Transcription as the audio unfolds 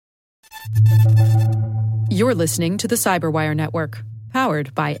You're listening to the Cyberwire Network,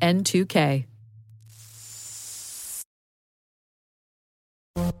 powered by N2K.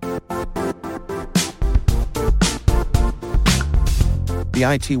 The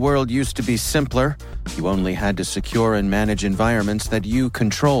IT world used to be simpler. You only had to secure and manage environments that you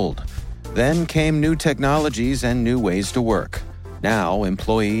controlled. Then came new technologies and new ways to work. Now,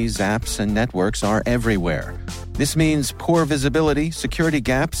 employees, apps, and networks are everywhere. This means poor visibility, security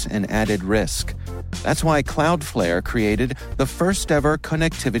gaps, and added risk. That's why Cloudflare created the first-ever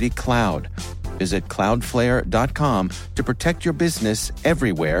connectivity cloud. Visit cloudflare.com to protect your business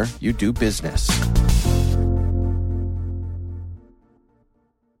everywhere you do business.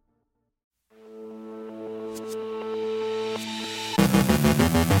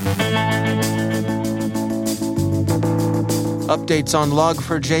 Updates on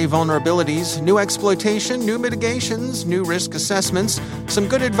Log4j vulnerabilities, new exploitation, new mitigations, new risk assessments, some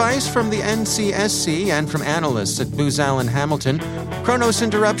good advice from the NCSC and from analysts at Booz Allen Hamilton. Kronos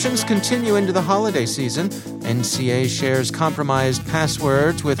interruptions continue into the holiday season. NCA shares compromised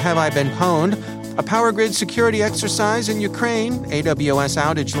passwords with Have I Been Pwned? A power grid security exercise in Ukraine. AWS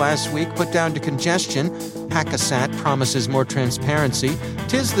outage last week put down to congestion. Hackasat promises more transparency.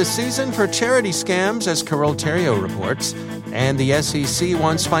 'Tis the season for charity scams, as Carol Theriault reports. And the SEC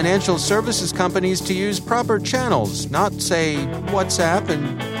wants financial services companies to use proper channels, not, say, WhatsApp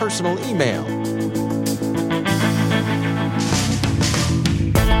and personal email.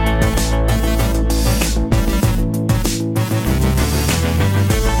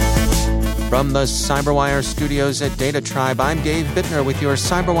 From the Cyberwire studios at Data Tribe, I'm Dave Bittner with your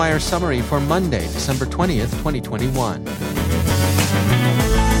Cyberwire summary for Monday, December 20th, 2021.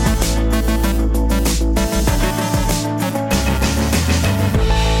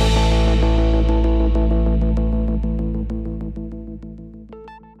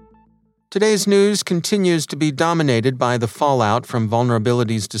 Today's news continues to be dominated by the fallout from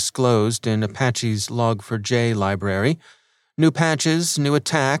vulnerabilities disclosed in Apache's Log4j library. New patches, new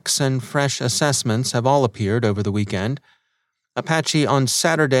attacks, and fresh assessments have all appeared over the weekend. Apache on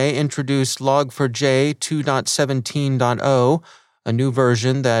Saturday introduced Log4j 2.17.0, a new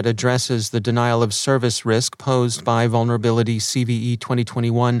version that addresses the denial of service risk posed by vulnerability CVE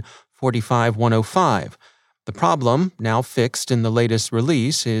 2021-45105. The problem, now fixed in the latest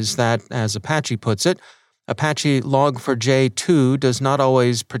release, is that, as Apache puts it, Apache Log4j 2 does not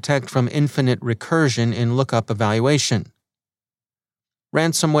always protect from infinite recursion in lookup evaluation.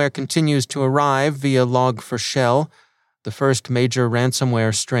 Ransomware continues to arrive via Log4Shell. The first major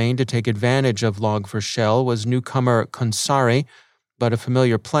ransomware strain to take advantage of Log4Shell was newcomer Consari, but a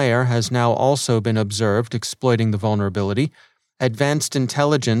familiar player has now also been observed exploiting the vulnerability. Advanced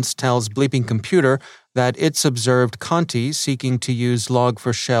Intelligence tells Bleeping Computer that it's observed Conti seeking to use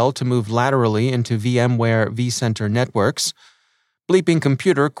Log4Shell to move laterally into VMware vCenter networks. Bleeping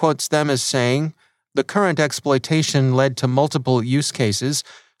Computer quotes them as saying, "The current exploitation led to multiple use cases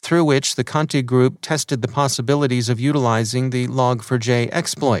through which the Conti group tested the possibilities of utilizing the Log4j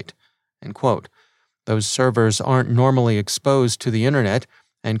exploit." End quote. Those servers aren't normally exposed to the internet,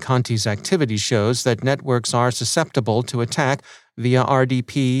 and Conti's activity shows that networks are susceptible to attack via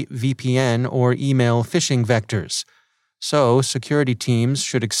RDP, VPN, or email phishing vectors. So, security teams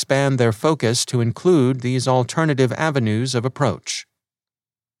should expand their focus to include these alternative avenues of approach.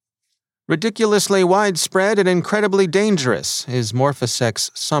 Ridiculously widespread and incredibly dangerous is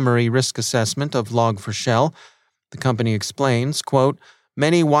Morphosec's summary risk assessment of Log4Shell. The company explains, quote,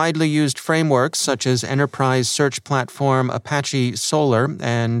 "Many widely used frameworks such as enterprise search platform Apache Solr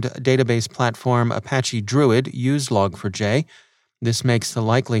and database platform Apache Druid use Log4j. This makes the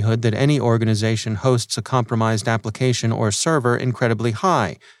likelihood that any organization hosts a compromised application or server incredibly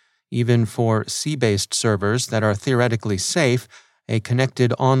high. Even for C-based servers that are theoretically safe, a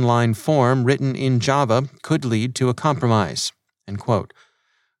connected online form written in Java could lead to a compromise." End quote.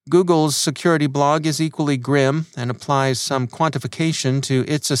 Google's security blog is equally grim and applies some quantification to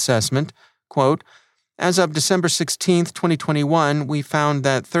its assessment. Quote, "As of December 16, 2021, we found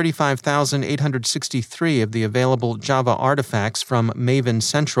that 35,863 of the available Java artifacts from Maven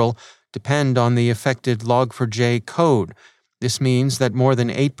Central depend on the affected Log4j code. This means that more than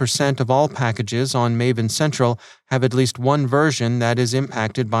 8% of all packages on Maven Central have at least one version that is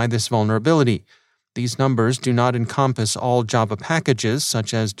impacted by this vulnerability. These numbers do not encompass all Java packages,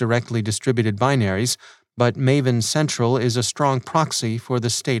 such as directly distributed binaries, but Maven Central is a strong proxy for the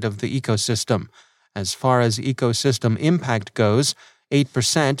state of the ecosystem. As far as ecosystem impact goes,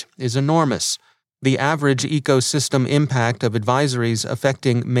 8% is enormous. The average ecosystem impact of advisories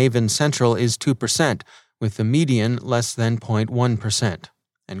affecting Maven Central is 2%, with the median less than 0.1%.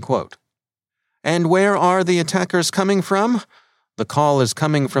 End quote. And where are the attackers coming from? The call is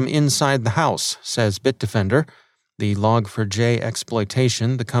coming from inside the house, says Bitdefender. The Log4j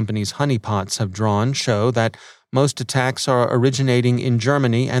exploitation the company's honeypots have drawn show that most attacks are originating in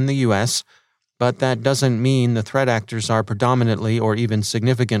Germany and the U.S., but that doesn't mean the threat actors are predominantly or even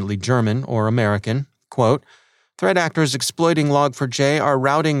significantly German or American. Quote, threat actors exploiting Log4j are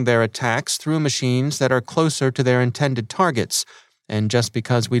routing their attacks through machines that are closer to their intended targets, and just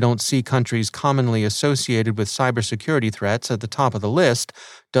because we don't see countries commonly associated with cybersecurity threats at the top of the list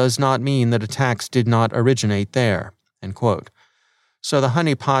does not mean that attacks did not originate there. End quote. So the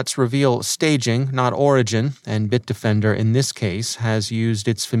honeypots reveal staging, not origin, and Bitdefender in this case has used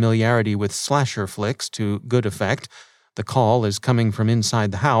its familiarity with slasher flicks to good effect. The call is coming from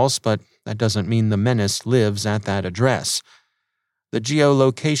inside the house, but that doesn't mean the menace lives at that address. The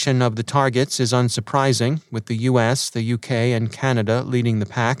geolocation of the targets is unsurprising, with the US, the UK, and Canada leading the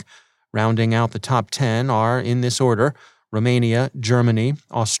pack. Rounding out the top 10 are, in this order, Romania, Germany,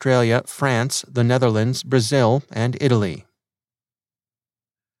 Australia, France, the Netherlands, Brazil, and Italy.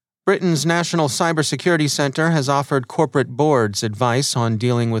 Britain's National Cybersecurity Center has offered corporate boards advice on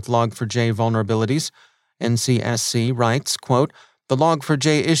dealing with Log4j vulnerabilities. NCSC writes, quote, the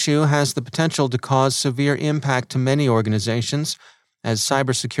Log4j issue has the potential to cause severe impact to many organizations. As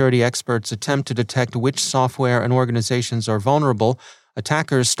cybersecurity experts attempt to detect which software and organizations are vulnerable,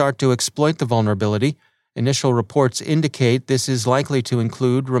 attackers start to exploit the vulnerability. Initial reports indicate this is likely to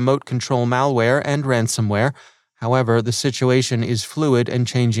include remote control malware and ransomware. However, the situation is fluid and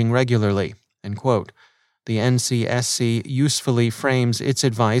changing regularly. End quote. The NCSC usefully frames its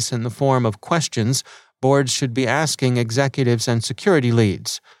advice in the form of questions boards should be asking executives and security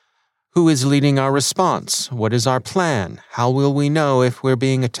leads. Who is leading our response? What is our plan? How will we know if we're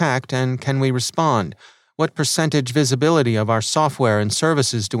being attacked and can we respond? What percentage visibility of our software and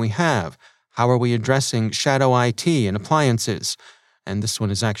services do we have? How are we addressing shadow IT and appliances? And this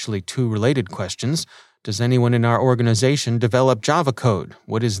one is actually two related questions. Does anyone in our organization develop Java code?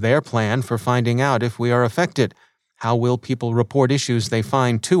 What is their plan for finding out if we are affected? How will people report issues they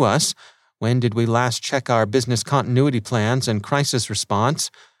find to us? When did we last check our business continuity plans and crisis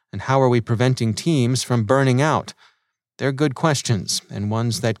response? And how are we preventing teams from burning out? They're good questions, and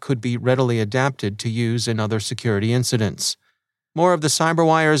ones that could be readily adapted to use in other security incidents. More of the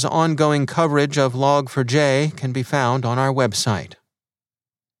CyberWire's ongoing coverage of Log4j can be found on our website.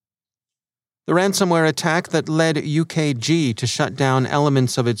 The ransomware attack that led UKG to shut down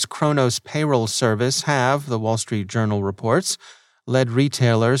elements of its Kronos payroll service have, the Wall Street Journal reports, led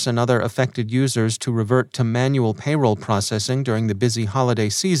retailers and other affected users to revert to manual payroll processing during the busy holiday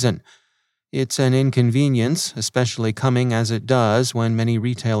season. It's an inconvenience, especially coming as it does when many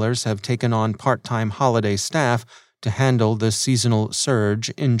retailers have taken on part-time holiday staff to handle the seasonal surge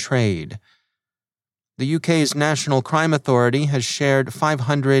in trade. The UK's National Crime Authority has shared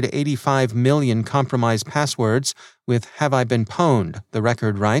 585 million compromised passwords with Have I Been Pwned, the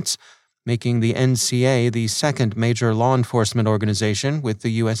record writes, making the NCA the second major law enforcement organization with the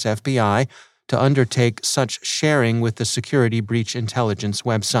US FBI to undertake such sharing with the Security Breach Intelligence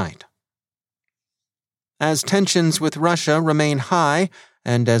website. As tensions with Russia remain high,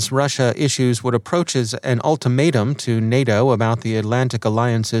 and as Russia issues what approaches an ultimatum to NATO about the Atlantic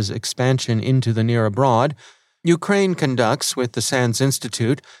Alliance's expansion into the near abroad, Ukraine conducts, with the SANS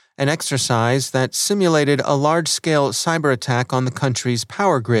Institute, an exercise that simulated a large-scale cyber attack on the country's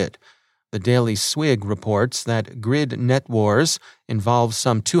power grid. The Daily Swig reports that grid net wars involve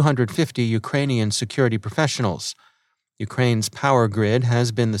some 250 Ukrainian security professionals. Ukraine's power grid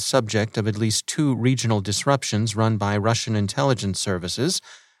has been the subject of at least 2 regional disruptions run by Russian intelligence services,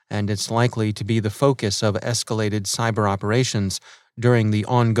 and it's likely to be the focus of escalated cyber operations during the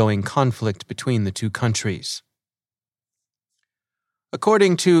ongoing conflict between the two countries.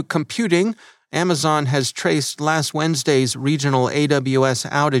 According to Computing, Amazon has traced last Wednesday's regional AWS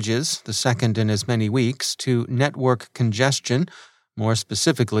outages, the second in as many weeks, to network congestion, more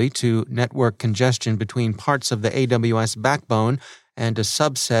specifically to network congestion between parts of the AWS backbone and a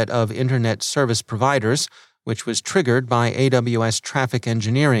subset of Internet service providers, which was triggered by AWS traffic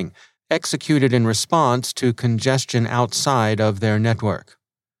engineering, executed in response to congestion outside of their network.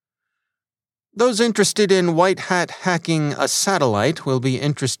 Those interested in white hat hacking a satellite will be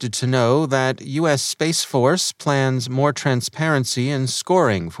interested to know that U.S. Space Force plans more transparency in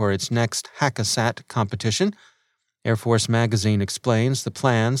scoring for its next Hack-A-Sat competition. Air Force Magazine explains the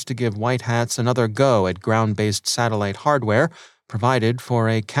plans to give white hats another go at ground-based satellite hardware provided for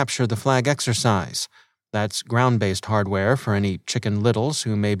a capture-the-flag exercise. That's ground-based hardware for any Chicken Littles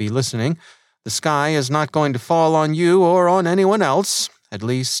who may be listening. The sky is not going to fall on you or on anyone else. at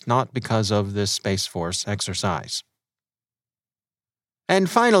least not because of this Space Force exercise. And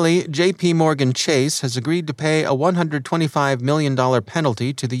finally, J.P. Morgan Chase has agreed to pay a $125 million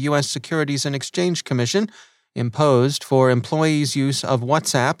penalty to the U.S. Securities and Exchange Commission imposed for employees' use of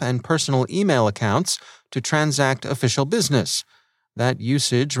WhatsApp and personal email accounts to transact official business. That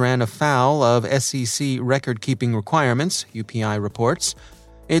usage ran afoul of SEC record-keeping requirements, UPI reports.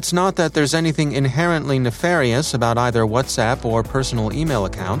 It's not that there's anything inherently nefarious about either WhatsApp or personal email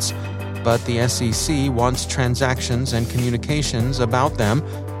accounts, but the SEC wants transactions and communications about them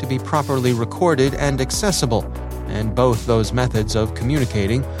to be properly recorded and accessible, and both those methods of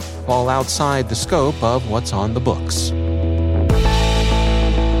communicating fall outside the scope of what's on the books.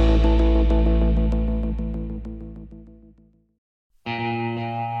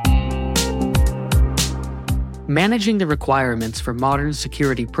 Managing the requirements for modern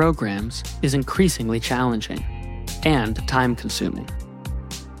security programs is increasingly challenging and time-consuming.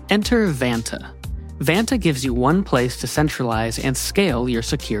 Enter Vanta. Vanta gives you one place to centralize and scale your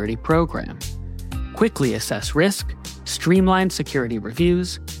security program. Quickly assess risk, streamline security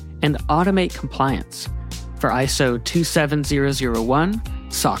reviews, and automate compliance for ISO 27001,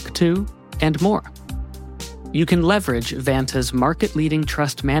 SOC 2, and more. You can leverage Vanta's market-leading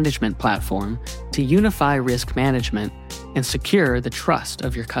trust management platform to unify risk management and secure the trust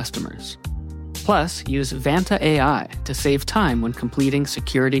of your customers. Plus, use Vanta AI to save time when completing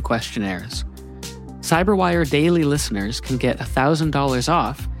security questionnaires. CyberWire Daily listeners can get $1,000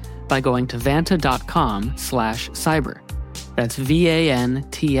 off by going to vanta.com/cyber. That's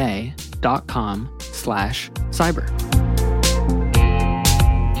VANTA.com/cyber.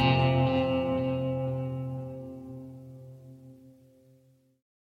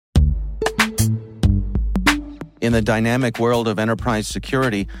 In the dynamic world of enterprise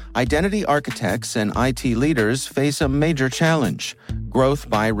security, identity architects and IT leaders face a major challenge. Growth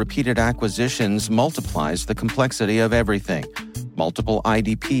by repeated acquisitions multiplies the complexity of everything. Multiple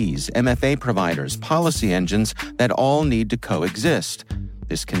IDPs, MFA providers, policy engines that all need to coexist.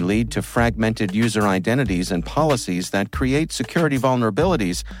 This can lead to fragmented user identities and policies that create security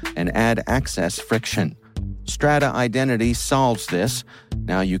vulnerabilities and add access friction. Strata Identity solves this.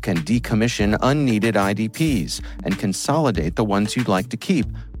 Now you can decommission unneeded IDPs and consolidate the ones you'd like to keep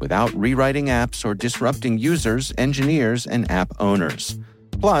without rewriting apps or disrupting users, engineers, and app owners.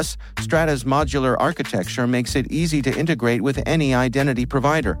 Plus, Strata's modular architecture makes it easy to integrate with any identity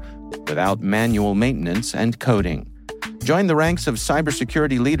provider without manual maintenance and coding. Join the ranks of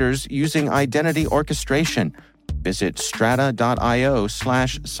cybersecurity leaders using identity orchestration. Visit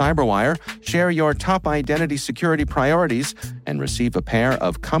strata.io/cyberwire, share your top identity security priorities, and receive a pair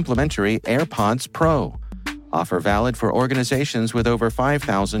of complimentary AirPods Pro. Offer valid for organizations with over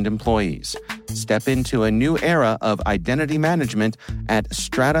 5,000 employees. Step into a new era of identity management at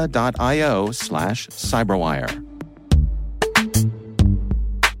strata.io/cyberwire.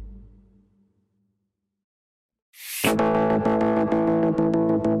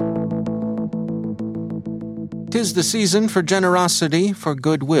 "'Tis the season for generosity, for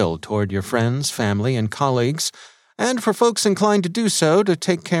goodwill toward your friends, family, and colleagues, and for folks inclined to do so to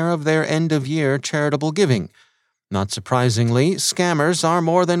take care of their end-of-year charitable giving. Not surprisingly, scammers are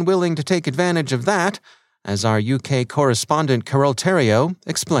more than willing to take advantage of that, as our UK correspondent Carol Theriault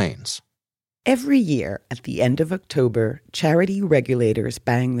explains. Every year, at the end of October, charity regulators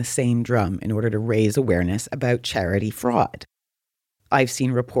bang the same drum in order to raise awareness about charity fraud. I've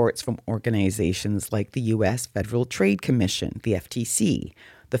seen reports from organizations like the U.S. Federal Trade Commission, the FTC,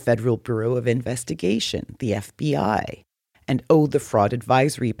 the Federal Bureau of Investigation, the FBI, and the Fraud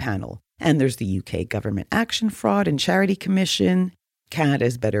Advisory Panel. And there's the UK Government Action Fraud and Charity Commission,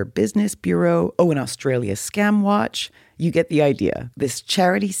 Canada's Better Business Bureau, and Australia's Scam Watch. You get the idea. This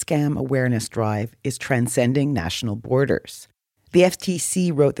charity scam awareness drive is transcending national borders. The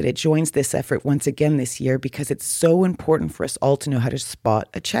FTC wrote that it joins this effort once again this year because it's so important for us all to know how to spot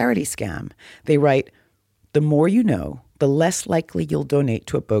a charity scam. They write, "The more you know, the less likely you'll donate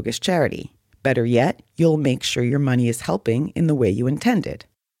to a bogus charity. Better yet, you'll make sure your money is helping in the way you intended."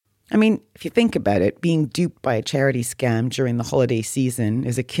 I mean, if you think about it, being duped by a charity scam during the holiday season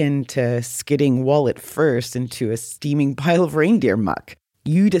is akin to skidding wallet first into a steaming pile of reindeer muck.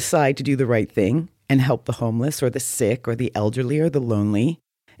 You decide to do the right thing and help the homeless or the sick or the elderly or the lonely,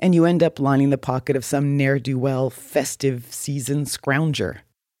 and you end up lining the pocket of some ne'er-do-well festive season scrounger.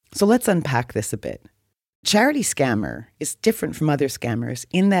 So let's unpack this a bit. Charity scammer is different from other scammers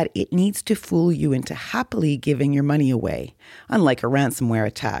in that it needs to fool you into happily giving your money away, unlike a ransomware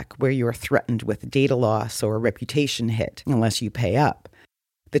attack where you are threatened with data loss or a reputation hit unless you pay up.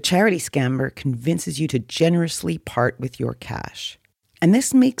 The charity scammer convinces you to generously part with your cash. And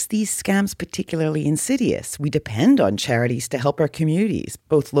this makes these scams particularly insidious. We depend on charities to help our communities,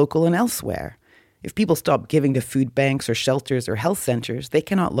 both local and elsewhere. If people stop giving to food banks or shelters or health centers, they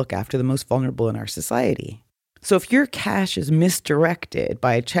cannot look after the most vulnerable in our society. So if your cash is misdirected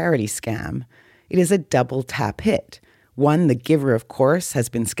by a charity scam, it is a double tap hit. One, the giver, of course, has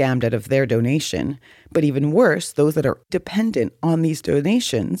been scammed out of their donation, but even worse, those that are dependent on these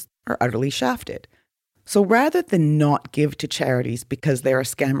donations are utterly shafted. So rather than not give to charities because there are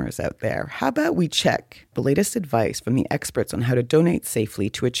scammers out there, how about we check the latest advice from the experts on how to donate safely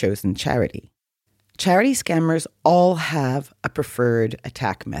to a chosen charity? Charity scammers all have a preferred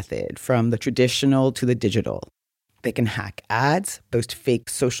attack method, from the traditional to the digital. They can hack ads, post fake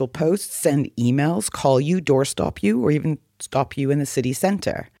social posts, send emails, call you, doorstop you, or even stop you in the city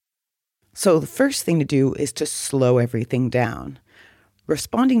center. So the first thing to do is to slow everything down.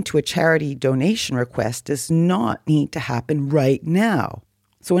 Responding to a charity donation request does not need to happen right now.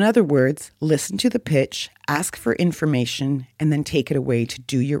 So in other words, listen to the pitch, ask for information, and then take it away to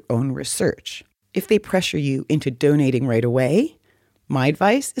do your own research. If they pressure you into donating right away, my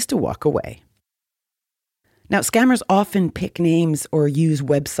advice is to walk away. Now, scammers often pick names or use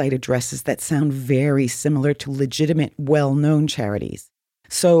website addresses that sound very similar to legitimate, well-known charities.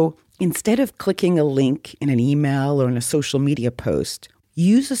 So instead of clicking a link in an email or in a social media post,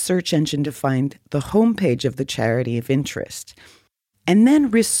 use a search engine to find the homepage of the charity of interest, and then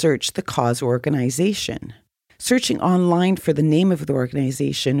research the cause or organization. Searching online for the name of the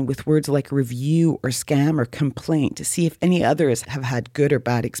organization with words like review or scam or complaint to see if any others have had good or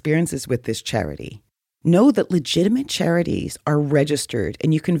bad experiences with this charity. Know that legitimate charities are registered,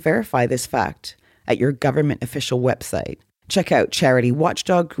 and you can verify this fact at your government official website. Check out charity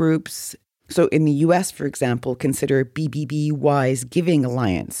watchdog groups. So in the US, for example, consider BBB-Wise Giving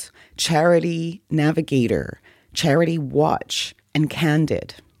Alliance, Charity Navigator, Charity Watch, and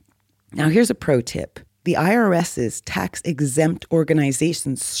Candid. Now here's a pro tip. The IRS's tax-exempt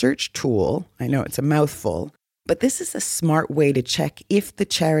organizations search tool, I know it's a mouthful, but this is a smart way to check if the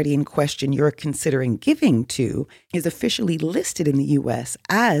charity in question you're considering giving to is officially listed in the US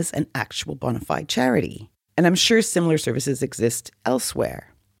as an actual bona fide charity. And I'm sure similar services exist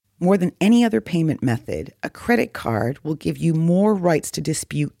elsewhere. More than any other payment method, a credit card will give you more rights to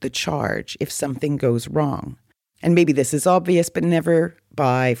dispute the charge if something goes wrong. And maybe this is obvious, but never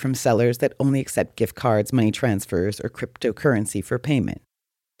buy from sellers that only accept gift cards, money transfers, or cryptocurrency for payment.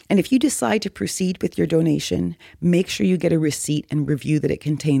 And if you decide to proceed with your donation, make sure you get a receipt and review that it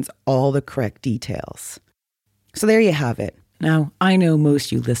contains all the correct details. So there you have it. Now, I know most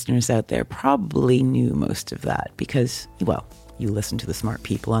of you listeners out there probably knew most of that because, well, you listen to the smart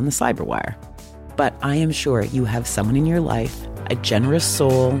people on the Cyberwire. But I am sure you have someone in your life, a generous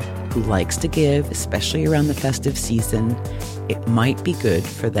soul who likes to give, especially around the festive season. It might be good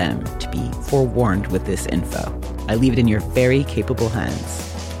for them to be forewarned with this info. I leave it in your very capable hands.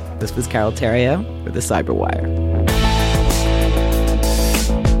 This was Carol Theriault for the Cyberwire.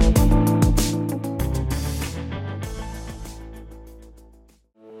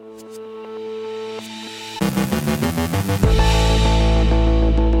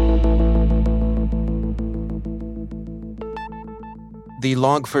 The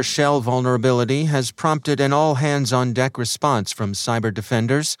Log4Shell vulnerability has prompted an all-hands-on-deck response from cyber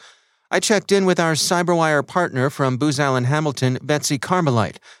defenders. I checked in with our Cyberwire partner from Booz Allen Hamilton, Betsy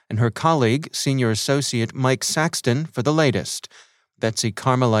Carmelite, and her colleague, Senior Associate Mike Saxton, for the latest. Betsy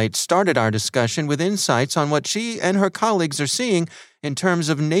Carmelite started our discussion with insights on what she and her colleagues are seeing in terms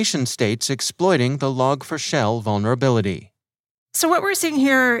of nation-states exploiting the Log4Shell vulnerability. So what we're seeing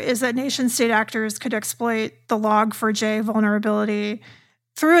here is that nation-state actors could exploit the Log4j vulnerability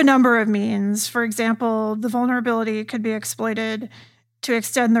through a number of means. For example, the vulnerability could be exploited to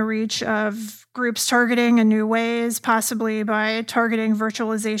extend the reach of groups targeting in new ways, possibly by targeting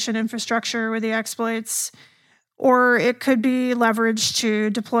virtualization infrastructure with the exploits, or it could be leveraged to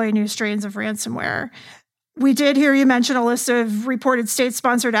deploy new strains of ransomware. We did hear you mention a list of reported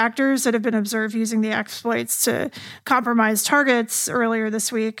state-sponsored actors that have been observed using the exploits to compromise targets earlier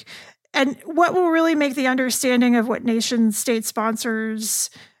this week. And what will really make the understanding of what nation-state sponsors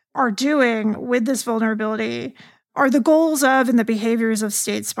are doing with this vulnerability are the goals of and the behaviors of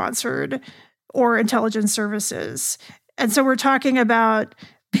state-sponsored or intelligence services. And so we're talking about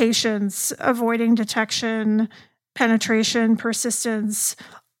patience, avoiding detection, penetration, persistence,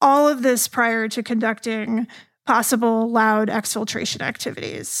 all of this prior to conducting possible loud exfiltration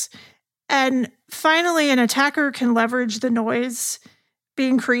activities. And finally, an attacker can leverage the noise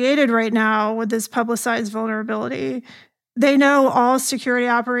being created right now with this publicized vulnerability. They know all security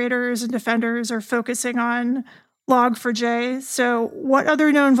operators and defenders are focusing on Log4j. So what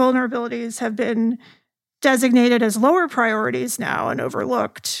other known vulnerabilities have been designated as lower priorities now and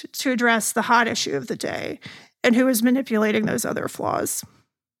overlooked to address the hot issue of the day? And who is manipulating those other flaws?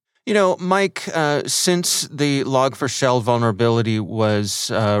 You know, Mike, since the Log4Shell vulnerability was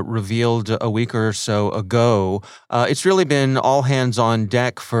revealed a week or so ago, it's really been all hands on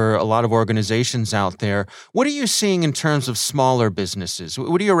deck for a lot of organizations out there. What are you seeing in terms of smaller businesses?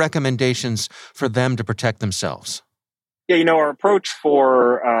 What are your recommendations for them to protect themselves? Yeah, our approach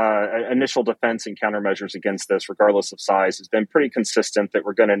for initial defense and countermeasures against this, regardless of size, has been pretty consistent that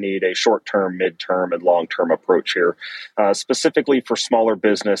we're going to need a short-term, mid-term, and long-term approach here. Specifically for smaller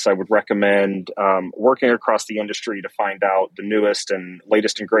business, I would recommend working across the industry to find out the newest and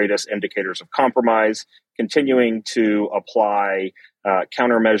latest and greatest indicators of compromise, continuing to apply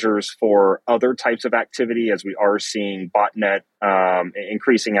countermeasures for other types of activity, as we are seeing botnet,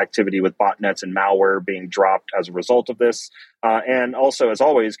 increasing activity with botnets and malware being dropped as a result of this. And also, as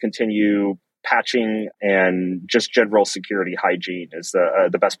always, continue patching and just general security hygiene is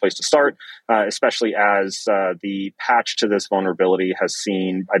the best place to start, especially as the patch to this vulnerability has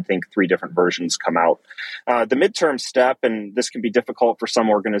seen, I think, 3 different versions come out. The midterm step, and this can be difficult for some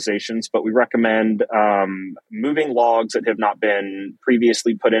organizations, but we recommend moving logs that have not been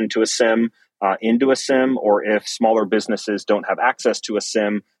previously put into a SIEM, or if smaller businesses don't have access to a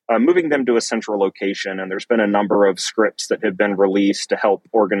SIEM, moving them to a central location. And there's been a number of scripts that have been released to help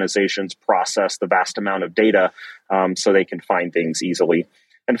organizations process the vast amount of data so they can find things easily.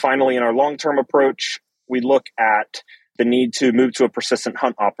 And finally, in our long-term approach, we look at the need to move to a persistent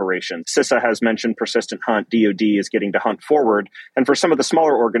hunt operation. CISA has mentioned persistent hunt. DoD is getting to hunt forward. And for some of the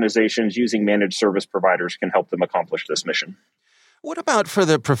smaller organizations, using managed service providers can help them accomplish this mission. What about for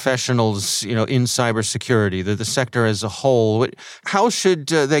the professionals, in cybersecurity, the sector as a whole? How should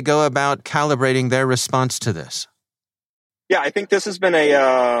they go about calibrating their response to this? Yeah, I think this has been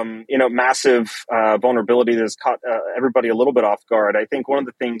a massive vulnerability that's caught everybody a little bit off guard. I think one of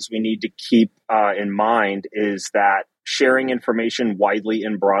the things we need to keep in mind is that sharing information widely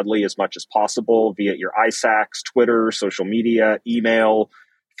and broadly as much as possible via your ISACs, Twitter, social media, email,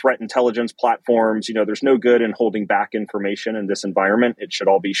 threat intelligence platforms. There's no good in holding back information in this environment. It should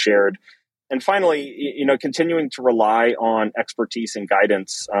all be shared. And finally, continuing to rely on expertise and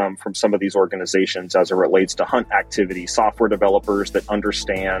guidance from some of these organizations as it relates to hunt activity, software developers that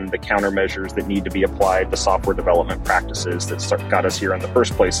understand the countermeasures that need to be applied, the software development practices that got us here in the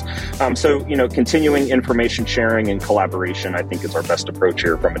first place. So continuing information sharing and collaboration, I think, is our best approach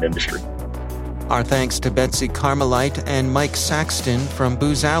here from an industry. Our thanks to Betsy Carmelite and Mike Saxton from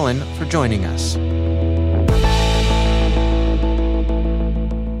Booz Allen for joining us.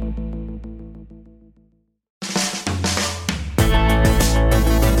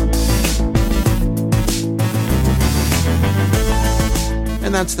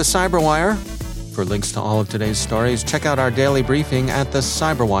 And that's the Cyberwire. For links to all of today's stories, check out our daily briefing at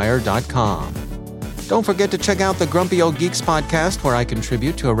thecyberwire.com. Don't forget to check out the Grumpy Old Geeks podcast, where I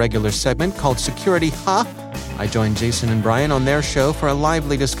contribute to a regular segment called Security Ha! I join Jason and Brian on their show for a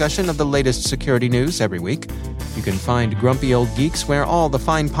lively discussion of the latest security news every week. You can find Grumpy Old Geeks where all the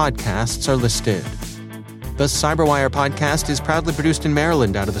fine podcasts are listed. The Cyberwire podcast is proudly produced in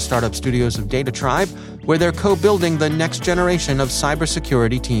Maryland out of the startup studios of Data Tribe, where they're co-building the next generation of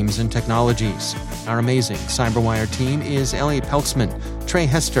cybersecurity teams and technologies. Our amazing Cyberwire team is Ellie Peltzman, Trey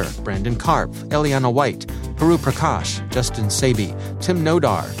Hester, Brandon Karpf, Eliana White, Peru Prakash, Justin Sabi, Tim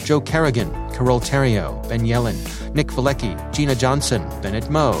Nodar, Joe Kerrigan, Carol Terrio, Ben Yellen, Nick Valecki, Gina Johnson, Bennett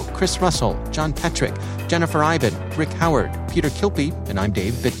Moe, Chris Russell, John Petrick, Jennifer Iben, Rick Howard, Peter Kilpie, and I'm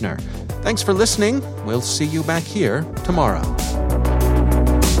Dave Bittner. Thanks for listening. We'll see you back here tomorrow.